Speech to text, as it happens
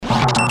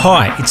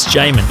Hi, it's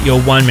Jaemin,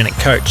 your 1 Minute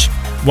Coach.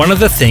 One of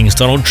the things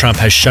Donald Trump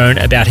has shown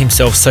about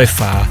himself so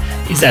far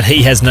is that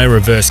he has no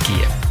reverse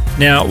gear.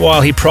 Now, while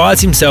he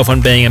prides himself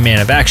on being a man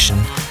of action,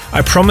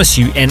 I promise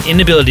you an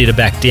inability to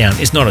back down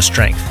is not a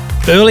strength.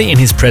 Early in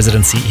his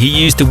presidency, he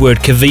used the word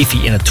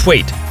Covfefe in a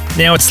tweet.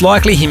 Now, it's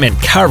likely he meant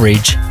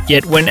courage,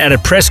 yet when at a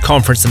press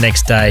conference the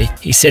next day,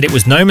 he said it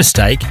was no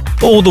mistake,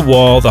 all the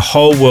while the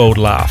whole world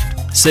laughed.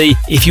 See,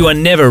 if you are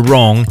never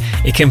wrong,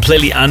 it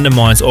completely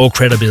undermines all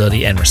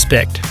credibility and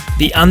respect.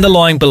 The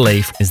underlying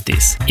belief is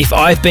this: if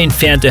I've been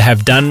found to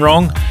have done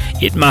wrong,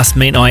 it must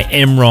mean I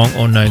am wrong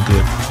or no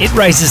good. It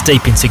raises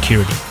deep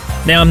insecurity.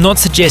 Now, I'm not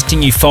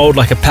suggesting you fold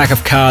like a pack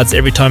of cards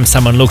every time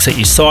someone looks at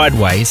you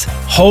sideways.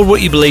 Hold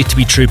what you believe to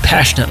be true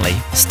passionately.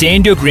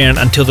 Stand your ground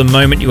until the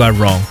moment you are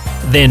wrong.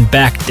 Then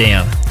back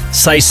down.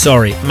 Say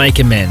sorry, make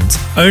amends.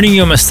 Owning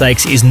your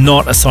mistakes is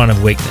not a sign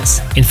of weakness.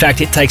 In fact,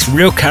 it takes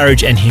real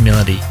courage and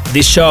humility.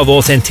 This show of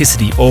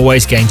authenticity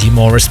always gains you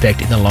more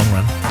respect in the long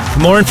run. For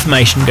more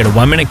information, go to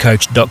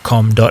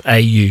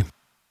oneminutecoach.com.au.